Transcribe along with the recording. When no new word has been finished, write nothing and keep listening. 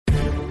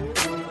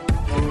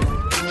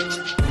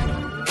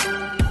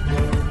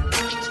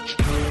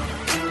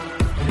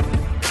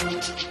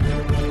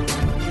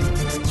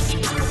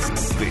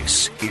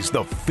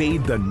the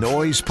Fade the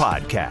Noise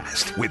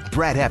podcast with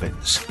Brad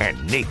Evans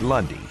and Nate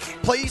Lundy.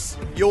 Place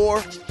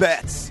your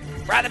bets.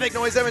 Brad the Big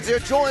Noise Evans here,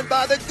 joined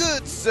by the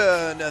good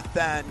sir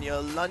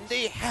Nathaniel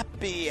Lundy.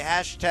 Happy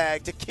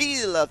hashtag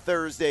Tequila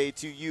Thursday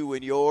to you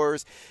and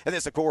yours. And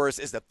this, of course,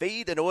 is the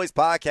Fade the Noise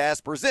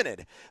podcast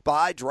presented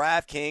by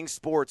DraftKings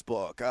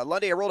Sportsbook.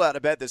 Lundy, I rolled out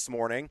of bed this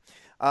morning,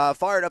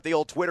 fired up the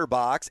old Twitter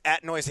box.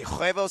 At Noisy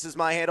Huevos is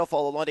my handle.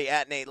 Follow Lundy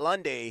at Nate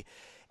Lundy.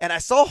 And I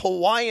saw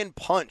Hawaiian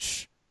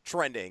Punch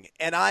trending,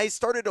 and I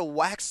started to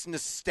wax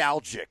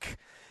nostalgic.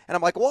 And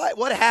I'm like,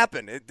 what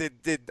happened?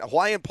 Did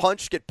Hawaiian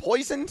Punch get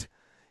poisoned?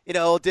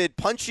 Did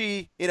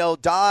Punchy,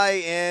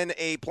 die in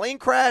a plane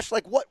crash?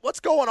 Like, what's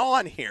going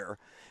on here?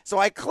 So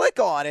I click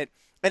on it,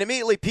 and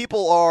immediately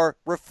people are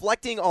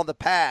reflecting on the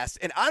past.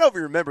 And I don't know if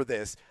you remember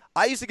this.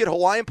 I used to get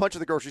Hawaiian Punch at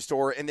the grocery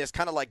store in this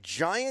kind of like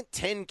giant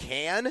tin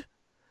can,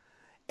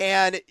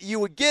 and you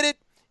would get it,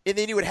 and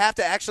then you would have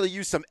to actually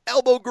use some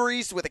elbow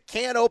grease with a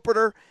can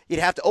opener. You'd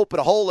have to open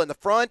a hole in the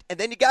front, and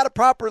then you got to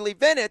properly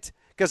vent it,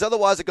 because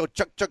otherwise it'd go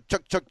chug, chug,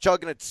 chug, chug,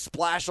 chug, and it'd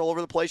splash all over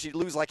the place. You'd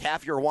lose like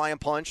half your Hawaiian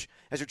Punch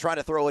as you're trying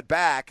to throw it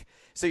back.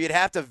 So you'd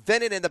have to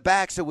vent it in the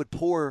back so it would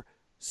pour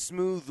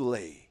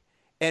smoothly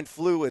and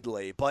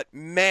fluidly. But,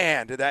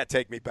 man, did that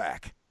take me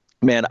back.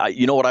 Man,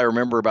 you know what I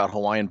remember about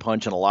Hawaiian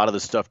Punch and a lot of the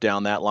stuff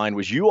down that line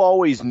was you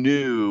always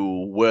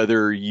knew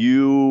whether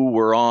you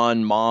were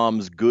on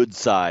mom's good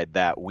side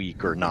that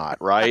week or not,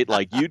 right?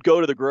 Like you'd go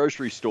to the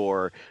grocery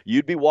store,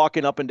 you'd be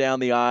walking up and down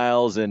the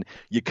aisles, and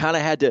you kind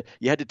of had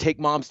to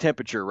take mom's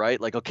temperature, right?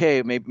 Like,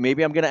 okay,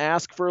 maybe I'm going to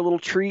ask for a little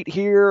treat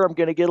here. I'm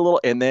going to get a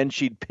little, and then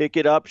she'd pick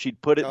it up,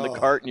 she'd put it in the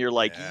cart, and you're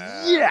like,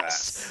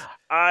 yes.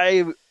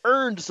 I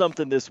earned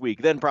something this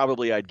week. Then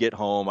probably I'd get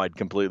home, I'd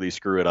completely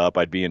screw it up,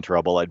 I'd be in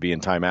trouble, I'd be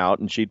in timeout,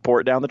 and she'd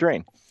pour it down the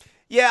drain.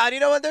 Yeah, and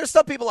you know what? There's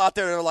some people out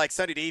there that are like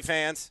Sunny D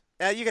fans.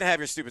 You can have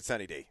your stupid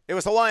Sunny D. It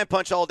was Hawaiian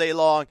Punch all day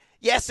long.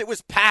 Yes, it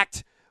was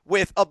packed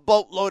with a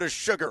boatload of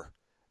sugar,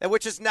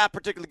 which is not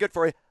particularly good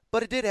for you,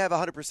 but it did have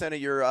 100% of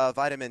your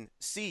vitamin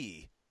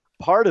C.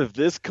 Part of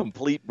this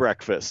complete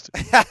breakfast.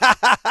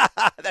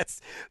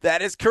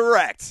 That is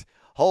correct.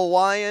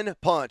 Hawaiian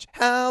Punch.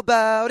 How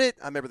about it?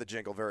 I remember the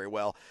jingle very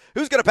well.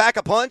 Who's going to pack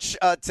a punch?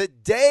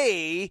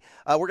 Today,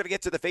 we're going to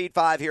get to the Fade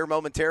 5 here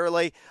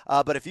momentarily.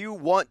 But if you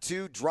want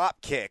to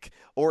drop kick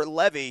or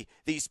levy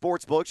these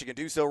sports books, you can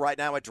do so right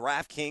now at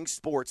DraftKings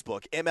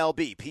Sportsbook.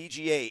 MLB,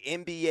 PGA,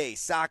 NBA,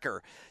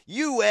 soccer,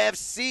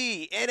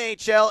 UFC,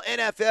 NHL,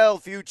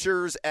 NFL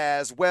futures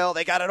as well.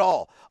 They got it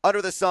all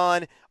under the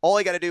sun. All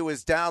you got to do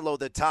is download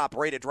the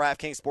top-rated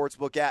DraftKings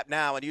Sportsbook app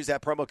now and use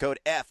that promo code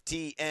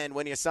FTN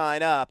when you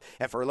sign up.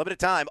 And for a limited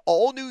time,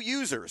 all new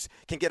users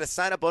can get a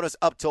sign-up bonus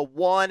up to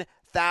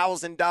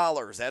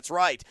 $1,000. That's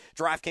right.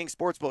 DraftKings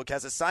Sportsbook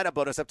has a sign-up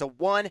bonus up to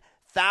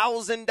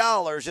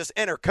 $1,000. Just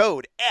enter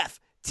code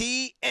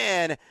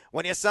FTN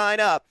when you sign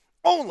up.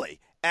 Only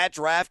at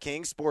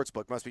DraftKings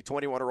Sportsbook. Must be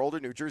 21 or older,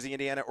 New Jersey,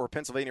 Indiana, or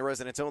Pennsylvania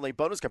residents only.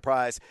 Bonus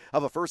comprised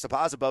of a first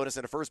deposit bonus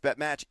and a first bet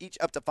match, each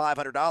up to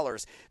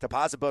 $500.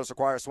 Deposit bonus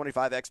requires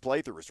 25x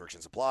playthrough.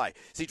 Restrictions apply.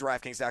 See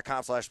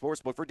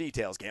DraftKings.com/sportsbook for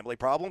details. Gambling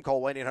problem?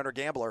 Call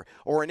 1-800-GAMBLER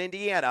or in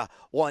Indiana,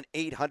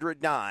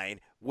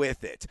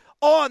 1-800-9-WITH-IT.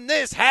 On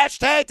this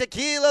hashtag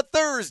Tequila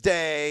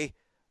Thursday,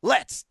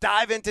 let's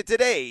dive into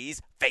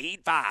today's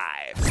Fade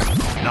 5.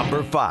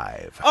 Number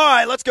 5. All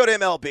right, let's go to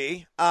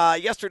MLB.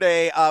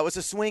 Yesterday was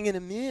a swing and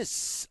a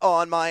miss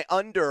on my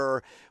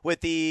under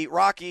with the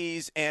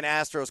Rockies and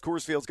Astros.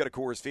 Coors Field's got a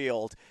Coors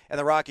Field, and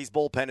the Rockies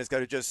bullpen is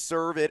going to just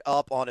serve it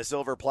up on a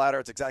silver platter.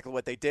 It's exactly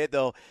what they did,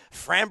 though.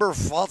 Framber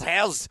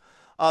Valdez,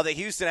 the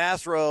Houston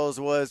Astros,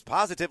 was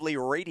positively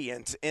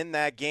radiant in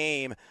that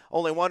game.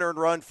 Only 1 earned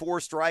run, 4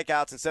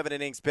 strikeouts, and 7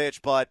 innings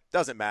pitched, but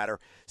doesn't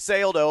matter.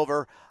 Sailed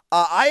over.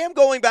 I am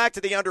going back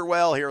to the under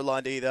well here,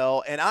 Lundy,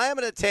 though, and I am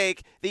going to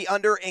take the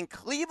under in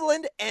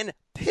Cleveland and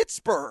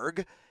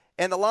Pittsburgh,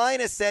 and the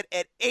line is set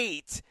at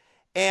 8.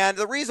 And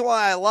the reason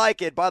why I like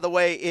it, by the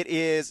way, it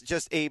is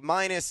just a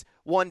minus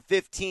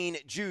 115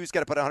 juice.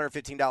 Got to put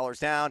 $115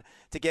 down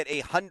to get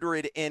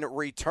 100 in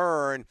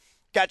return.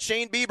 Got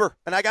Shane Bieber,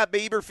 and I got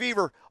Bieber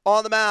fever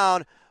on the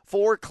mound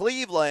for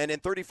Cleveland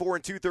in 34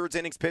 2/3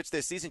 innings pitched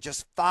this season.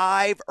 Just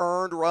 5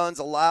 earned runs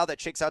allowed.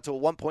 That shakes out to a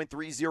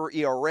 1.30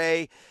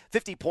 ERA,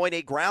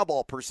 50.8 ground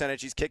ball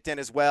percentage. He's kicked in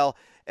as well,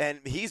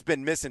 and he's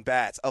been missing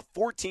bats. A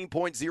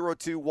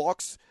 14.02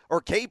 walks or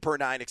K per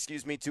 9, to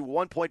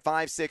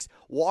 1.56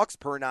 walks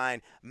per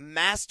 9.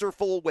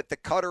 Masterful with the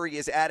cutter he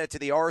has added to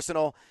the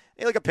arsenal.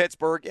 You look at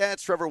Pittsburgh. Yeah,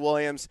 it's Trevor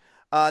Williams.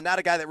 Not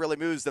a guy that really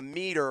moves the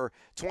meter.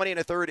 20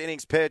 1/3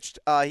 innings pitched.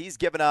 He's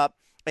given up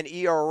an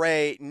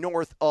ERA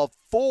north of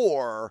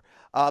 4,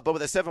 but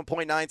with a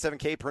 7.97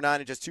 K per 9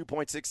 and just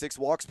 2.66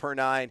 walks per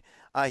 9,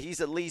 he's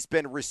at least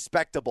been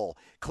respectable.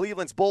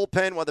 Cleveland's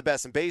bullpen, one of the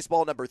best in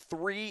baseball, number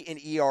 3 in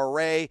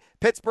ERA.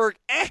 Pittsburgh,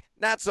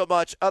 not so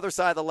much. Other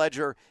side of the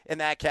ledger in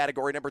that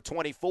category, number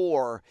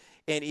 24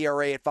 in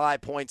ERA at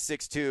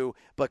 5.62.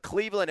 But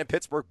Cleveland and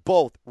Pittsburgh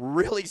both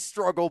really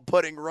struggle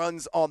putting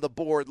runs on the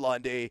board,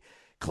 Lundy.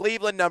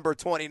 Cleveland number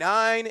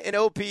 29 in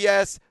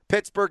OPS.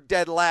 Pittsburgh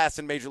dead last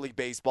in Major League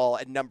Baseball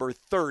at number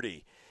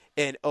 30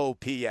 in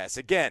OPS.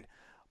 Again,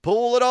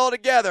 pull it all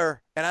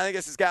together, and I think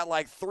this has got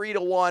like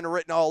 3-1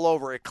 written all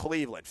over it.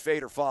 Cleveland.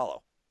 Fade or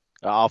follow?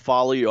 I'll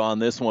follow you on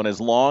this one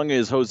as long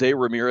as Jose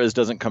Ramirez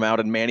doesn't come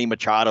out and Manny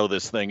Machado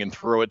this thing and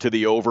throw it to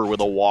the over with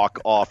a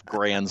walk-off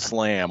grand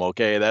slam,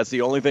 okay? That's the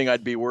only thing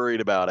I'd be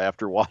worried about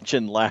after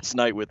watching last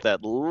night with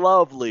that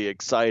lovely,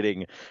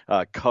 exciting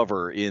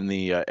cover in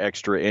the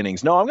extra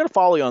innings. No, I'm going to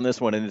follow you on this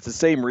one, and it's the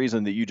same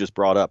reason that you just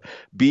brought up.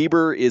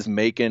 Bieber is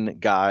making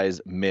guys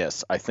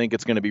miss. I think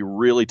it's going to be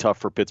really tough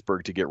for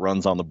Pittsburgh to get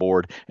runs on the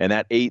board, and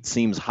that 8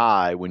 seems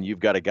high when you've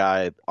got a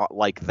guy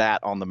like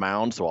that on the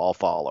mound, so I'll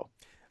follow.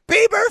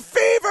 Bieber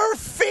fever,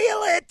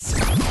 feel it!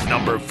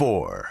 Number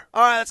 4.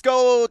 All right, let's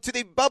go to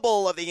the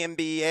bubble of the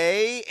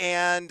NBA,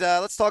 and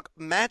let's talk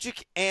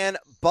Magic and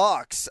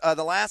Bucks.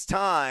 The last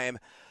time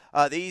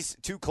these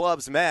two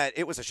clubs met,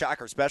 it was a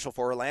shocker special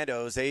for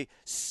Orlando as they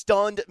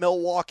stunned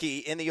Milwaukee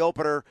in the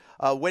opener,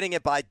 winning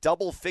it by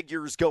double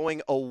figures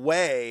going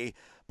away.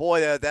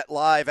 Boy, that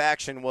live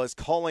action was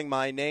calling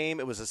my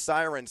name. It was a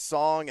siren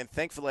song, and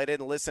thankfully I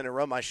didn't listen and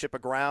run my ship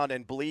aground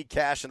and bleed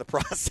cash in the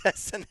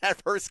process in that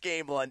first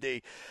game,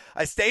 Lundy.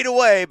 I stayed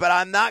away, but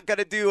I'm not going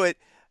to do it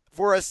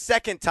for a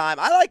second time.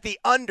 I like the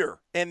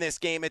under in this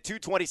game at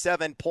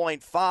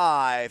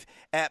 227.5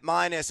 at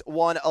minus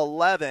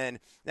 111.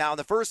 Now, in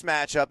the first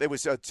matchup, it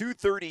was a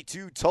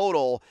 232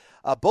 total.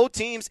 Both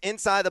teams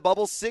inside the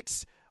bubble,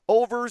 6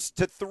 overs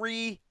to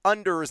 3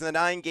 unders in the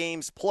 9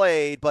 games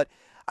played, but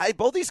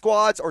both these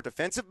squads are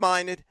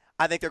defensive-minded.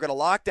 I think they're going to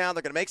lock down.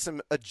 They're going to make some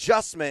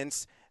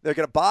adjustments. They're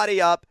going to body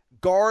up,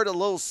 guard a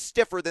little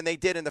stiffer than they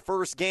did in the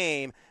first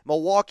game.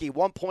 Milwaukee,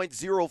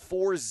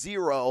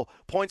 1.040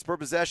 points per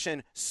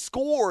possession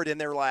scored in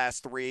their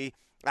last 3.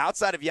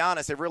 Outside of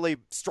Giannis, they really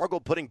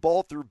struggled putting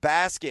ball through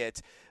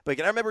basket. But you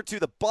got to remember, too,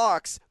 the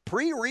Bucks,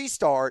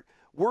 pre-restart,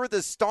 were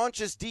the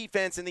staunchest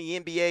defense in the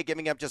NBA,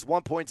 giving up just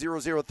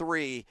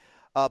 1.003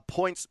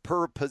 points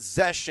per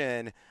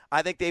possession.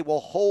 I think they will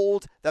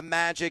hold the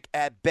Magic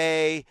at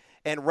bay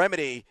and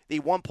remedy the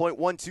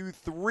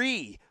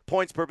 1.123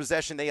 points per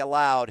possession they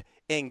allowed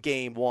in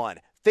Game 1.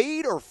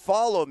 Fade or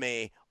follow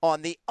me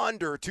on the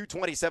under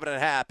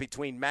 227.5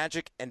 between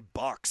Magic and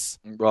Bucks.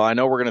 Well, I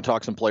know we're going to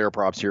talk some player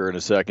props here in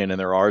a second, and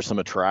there are some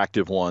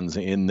attractive ones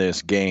in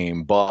this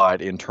game.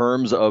 But in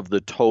terms of the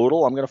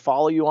total, I'm going to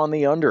follow you on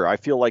the under. I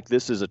feel like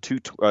this is a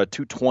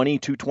 220,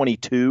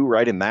 222,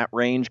 right in that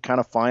range kind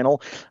of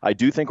final. I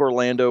do think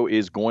Orlando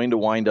is going to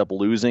wind up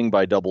losing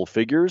by double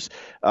figures.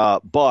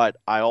 But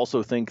I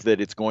also think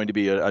that it's going to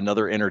be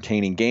another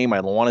entertaining game.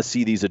 I want to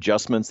see these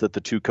adjustments that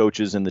the two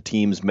coaches and the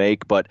teams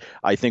make. But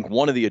I think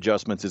one of the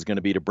adjustments is going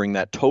to be to bring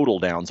that total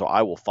down, so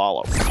I will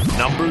follow.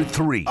 Number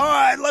 3. All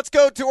right, let's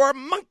go to our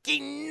Monkey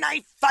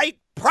Knife Fight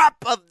prop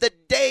of the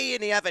day.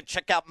 And you haven't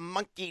checked out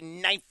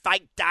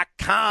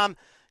monkeyknifefight.com.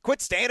 Quit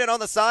standing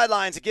on the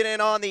sidelines and get in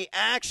on the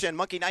action.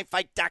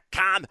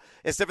 monkeyknifefight.com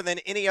is different than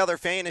any other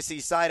fantasy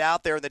site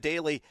out there in the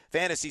daily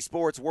fantasy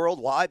sports world.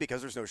 Why?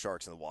 Because there's no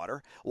sharks in the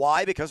water.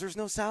 Why? Because there's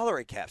no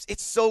salary caps.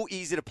 It's so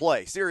easy to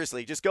play.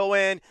 Seriously, just go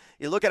in,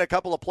 you look at a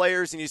couple of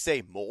players, and you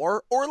say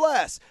more or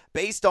less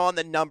based on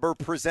the number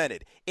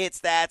presented. It's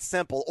that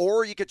simple.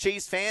 Or you could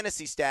chase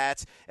fantasy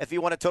stats if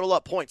you want to total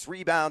up points,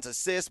 rebounds,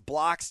 assists,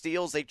 blocks,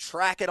 steals. They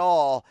track it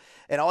all.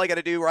 And all you got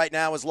to do right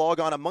now is log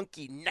on to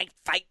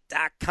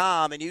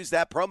monkeyknifefight.com and use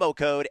that promo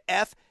code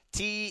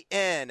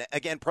FTN.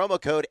 Again,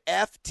 promo code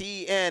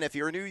FTN. If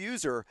you're a new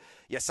user,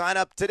 you sign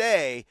up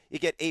today, you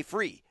get a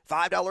free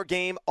 $5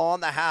 game on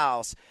the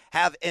house.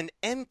 Have an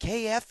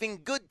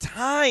MKFing good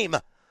time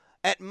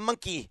at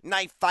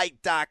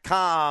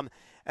monkeyknifefight.com.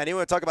 And you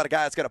want to talk about a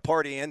guy that's got a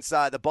party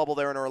inside the bubble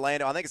there in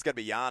Orlando, I think it's going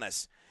to be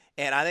Giannis.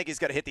 And I think he's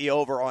going to hit the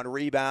over on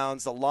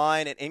rebounds. The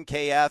line at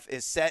NKF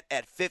is set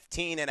at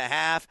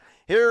 15.5.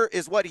 Here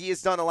is what he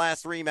has done the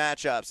last 3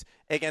 matchups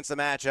against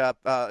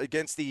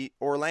the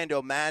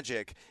Orlando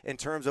Magic in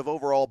terms of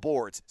overall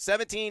boards.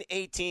 17,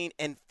 18,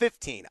 and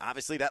 15.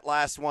 Obviously, that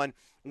last one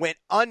went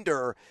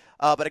under,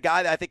 but a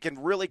guy that I think can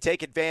really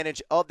take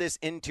advantage of this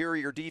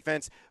interior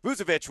defense.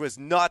 Vucevic was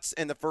nuts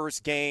in the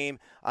first game.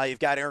 You've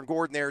got Aaron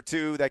Gordon there,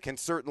 too, that can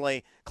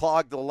certainly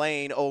clog the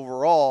lane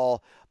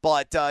overall.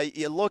 But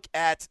you look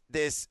at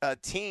this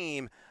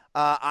team,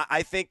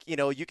 I think,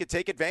 you could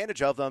take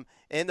advantage of them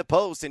in the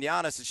post. And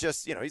Giannis is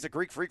just, he's a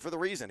Greek freak for the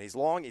reason. He's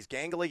long, he's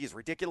gangly, he's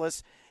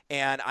ridiculous.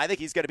 And I think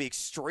he's going to be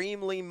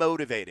extremely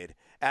motivated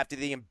after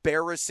the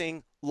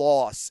embarrassing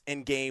loss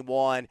in Game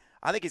 1.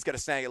 I think he's going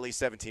to snag at least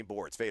 17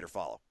 boards. Fade or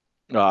follow?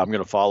 I'm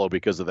going to follow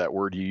because of that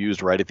word you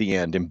used right at the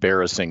end,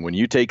 embarrassing. When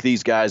you take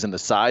these guys and the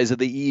size of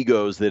the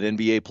egos that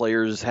NBA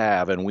players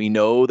have, and we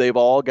know they've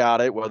all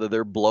got it, whether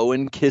they're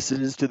blowing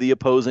kisses to the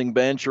opposing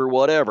bench or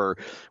whatever,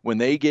 when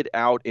they get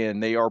out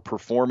and they are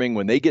performing,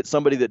 when they get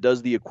somebody that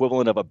does the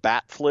equivalent of a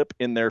bat flip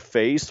in their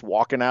face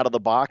walking out of the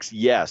box,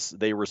 yes,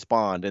 they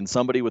respond. And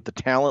somebody with the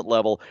talent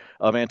level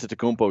of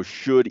Antetokounmpo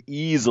should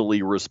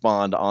easily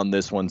respond on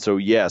this one. So,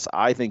 yes,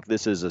 I think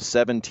this is a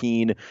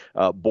 17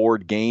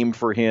 board game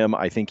for him.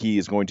 I think he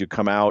is going to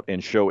come out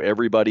and show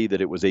everybody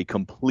that it was a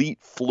complete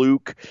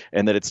fluke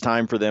and that it's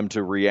time for them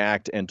to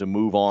react and to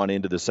move on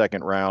into the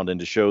second round and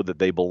to show that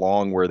they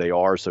belong where they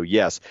are. So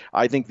yes,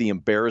 I think the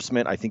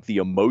embarrassment, I think the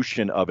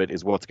emotion of it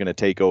is what's going to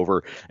take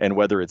over. And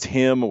whether it's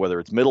him, whether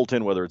it's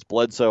Middleton, whether it's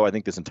Bledsoe, I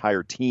think this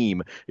entire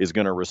team is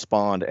going to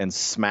respond and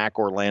smack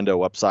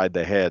Orlando upside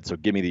the head. So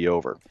give me the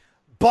over.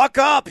 Buck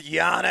up,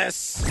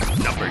 Giannis.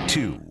 Number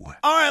 2.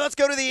 All right, let's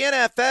go to the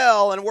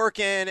NFL and work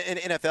in an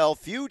NFL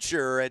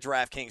future at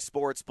DraftKings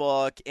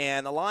Sportsbook.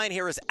 And the line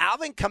here is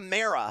Alvin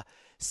Kamara,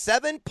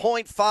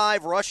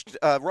 7.5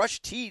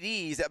 rush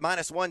TDs at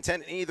minus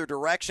 110 in either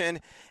direction.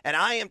 And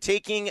I am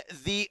taking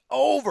the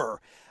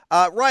over.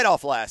 Right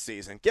off last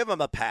season. Give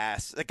him a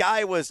pass. The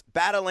guy was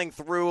battling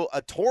through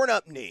a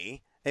torn-up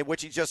knee, in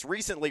which he just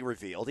recently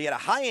revealed. He had a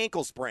high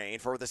ankle sprain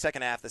for the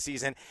second half of the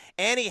season,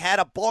 and he had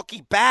a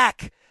bulky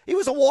back. He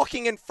was a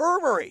walking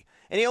infirmary,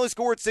 and he only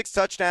scored 6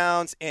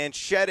 touchdowns and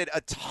shedded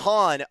a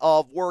ton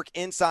of work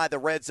inside the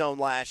red zone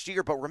last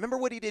year. But remember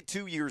what he did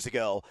 2 years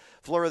ago,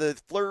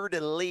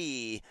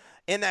 fleur-de-lis.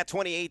 In that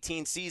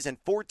 2018 season,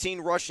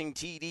 14 rushing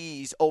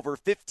TDs over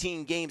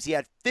 15 games. He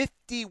had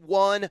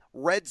 51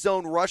 red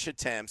zone rush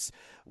attempts,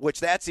 which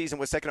that season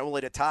was second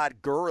only to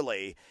Todd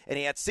Gurley. And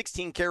he had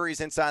 16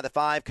 carries inside the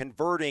 5,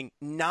 converting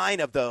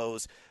 9 of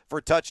those for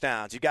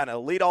touchdowns. You've got an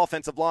elite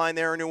offensive line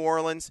there in New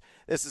Orleans.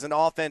 This is an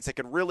offense that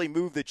can really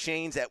move the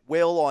chains at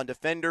will on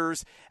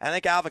defenders. And I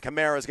think Alvin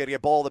Kamara is going to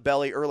get ball in the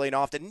belly early and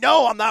often.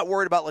 No, I'm not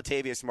worried about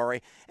Latavius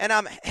Murray. And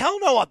I'm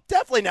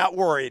definitely not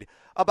worried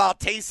about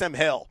Taysom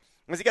Hill.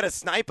 Is he going to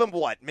snipe him,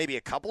 maybe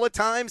a couple of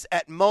times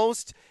at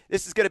most?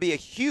 This is going to be a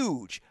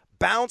huge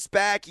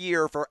bounce-back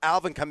year for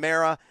Alvin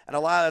Kamara, and a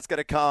lot of that's going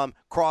to come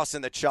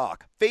crossing the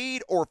chalk.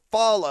 Fade or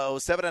follow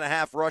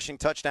 7.5 rushing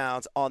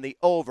touchdowns on the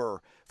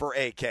over for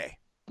AK.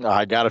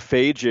 I got to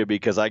fade you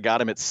because I got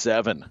him at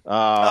 7.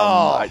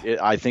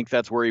 I think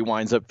that's where he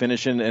winds up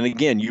finishing. And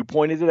again, you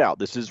pointed it out.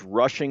 This is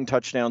rushing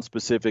touchdowns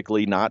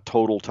specifically, not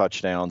total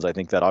touchdowns. I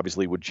think that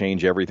obviously would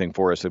change everything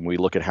for us. And we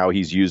look at how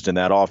he's used in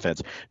that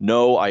offense.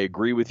 No, I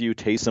agree with you.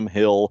 Taysom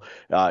Hill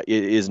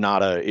is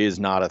not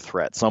a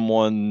threat.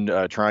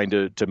 Someone trying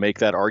to make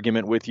that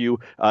argument with you,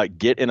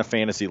 get in a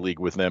fantasy league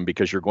with them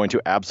because you're going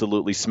to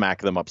absolutely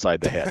smack them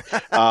upside the head.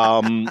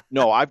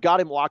 No, I've got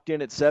him locked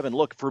in at 7.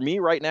 Look, for me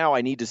right now,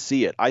 I need to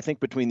see it. I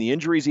think between the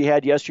injuries he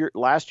had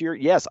last year,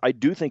 yes, I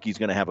do think he's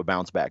going to have a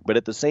bounce back. But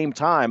at the same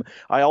time,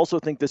 I also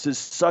think this is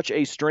such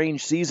a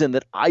strange season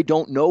that I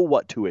don't know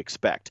what to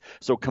expect.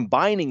 So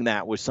combining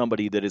that with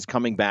somebody that is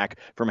coming back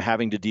from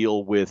having to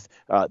deal with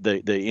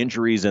the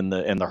injuries and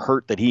the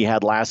hurt that he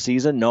had last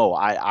season, no,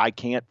 I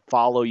can't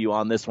follow you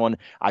on this one.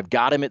 I've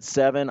got him at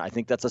 7. I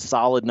think that's a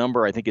solid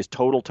number. I think his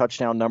total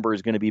touchdown number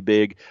is going to be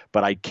big,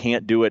 but I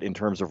can't do it in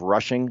terms of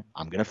rushing.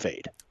 I'm going to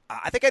fade.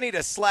 I think I need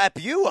to slap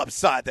you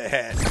upside the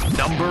head.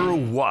 Number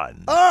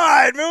 1. All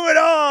right, moving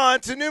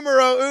on to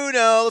numero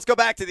uno. Let's go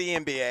back to the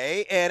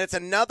NBA, and it's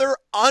another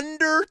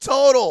under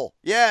total.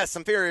 Yes,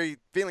 I'm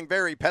feeling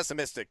very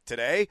pessimistic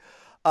today.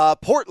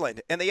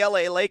 Portland and the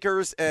LA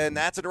Lakers, and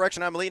that's a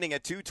direction I'm leaning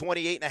at.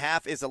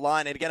 228.5 is the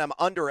line, and again, I'm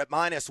under at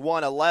minus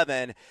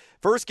 111.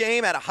 First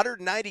game at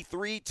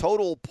 193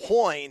 total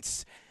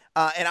points.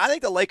 And I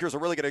think the Lakers are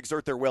really going to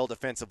exert their will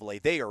defensively.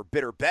 They are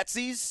bitter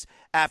Betsies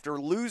after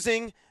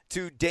losing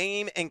to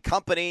Dame and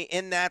company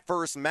in that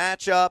first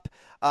matchup.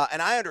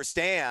 And I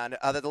understand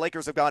that the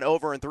Lakers have gone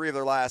over in 3 of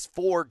their last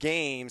 4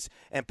 games,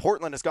 and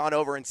Portland has gone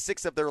over in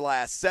 6 of their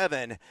last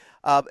 7.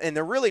 And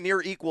they're really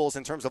near equals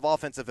in terms of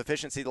offensive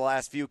efficiency the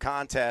last few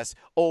contests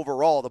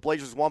overall. The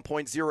Blazers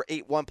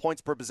 1.081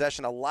 points per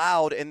possession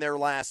allowed in their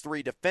last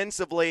 3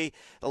 defensively.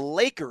 The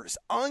Lakers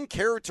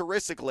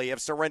uncharacteristically have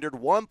surrendered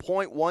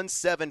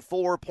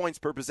 1.174 points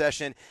per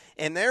possession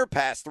in their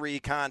past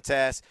 3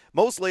 contests,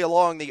 mostly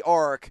along the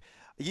arc,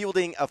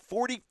 yielding a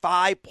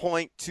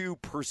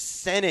 45.2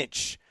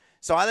 percentage.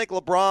 So I think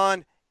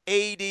LeBron,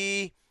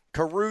 AD,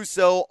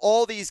 Caruso,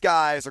 all these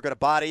guys are going to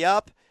body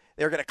up.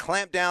 They're going to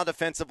clamp down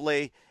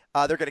defensively.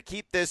 They're going to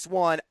keep this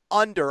one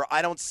under.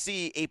 I don't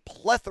see a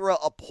plethora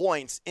of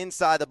points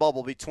inside the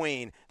bubble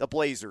between the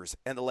Blazers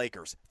and the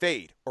Lakers.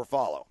 Fade or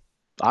follow.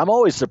 I'm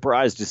always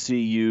surprised to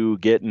see you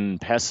getting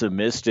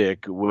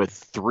pessimistic with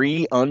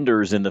 3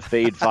 unders in the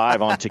Fade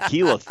 5 on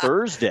Tequila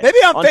Thursday. Maybe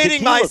I'm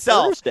fading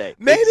myself. Thursday.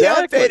 Maybe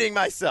exactly. I'm fading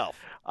myself.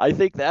 I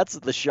think that's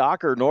the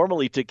shocker.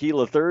 Normally,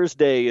 Tequila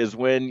Thursday is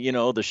when,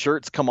 the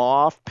shirts come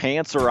off,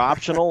 pants are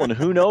optional, and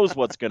who knows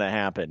what's going to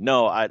happen.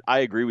 No, I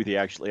agree with you,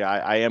 actually.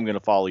 I am going to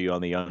follow you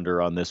on the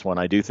under on this one.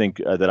 I do think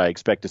that I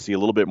expect to see a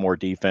little bit more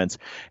defense.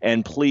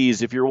 And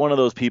please, if you're one of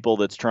those people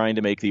that's trying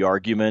to make the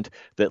argument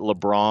that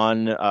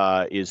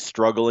LeBron is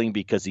struggling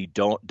because he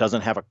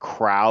doesn't have a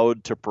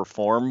crowd to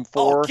perform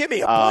for. Oh, give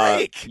me a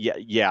break.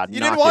 Yeah. You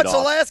didn't watch the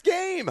last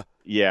game.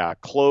 Yeah,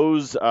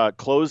 close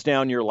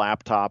down your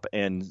laptop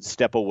and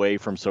step away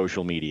from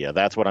social media.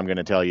 That's what I'm going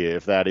to tell you,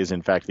 if that is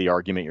in fact the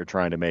argument you're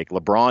trying to make.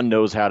 LeBron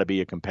knows how to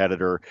be a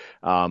competitor.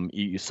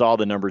 You saw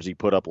the numbers he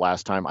put up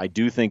last time. I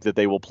do think that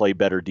they will play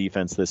better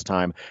defense this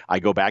time. I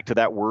go back to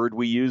that word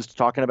we used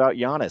talking about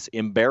Giannis,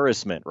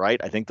 embarrassment, right?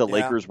 I think the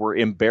Lakers were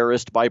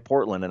embarrassed by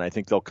Portland, and I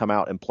think they'll come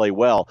out and play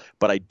well.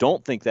 But I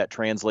don't think that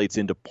translates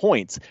into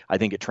points. I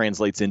think it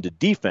translates into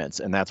defense,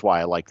 and that's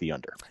why I like the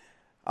under.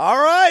 All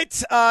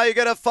right, you're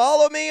going to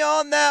follow me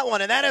on that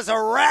one. And that is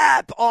a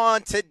wrap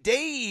on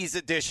today's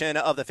edition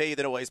of the Fade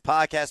the Noise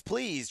podcast.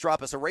 Please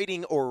drop us a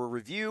rating or a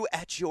review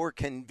at your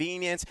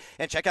convenience.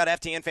 And check out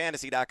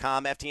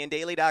FTNFantasy.com,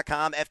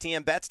 FTNDaily.com,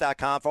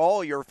 FTNBets.com for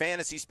all your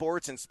fantasy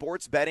sports and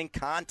sports betting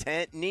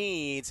content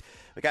needs.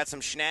 We got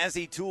some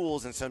snazzy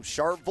tools and some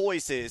sharp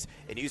voices.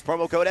 And use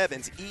promo code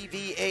Evans,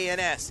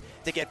 EVANS,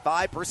 to get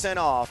 5%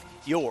 off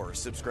your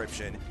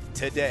subscription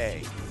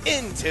today.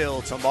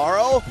 Until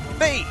tomorrow,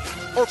 fade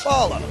or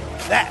follow.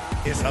 That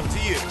is up to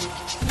you.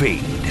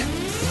 Fade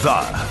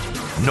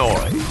the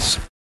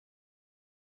Noise.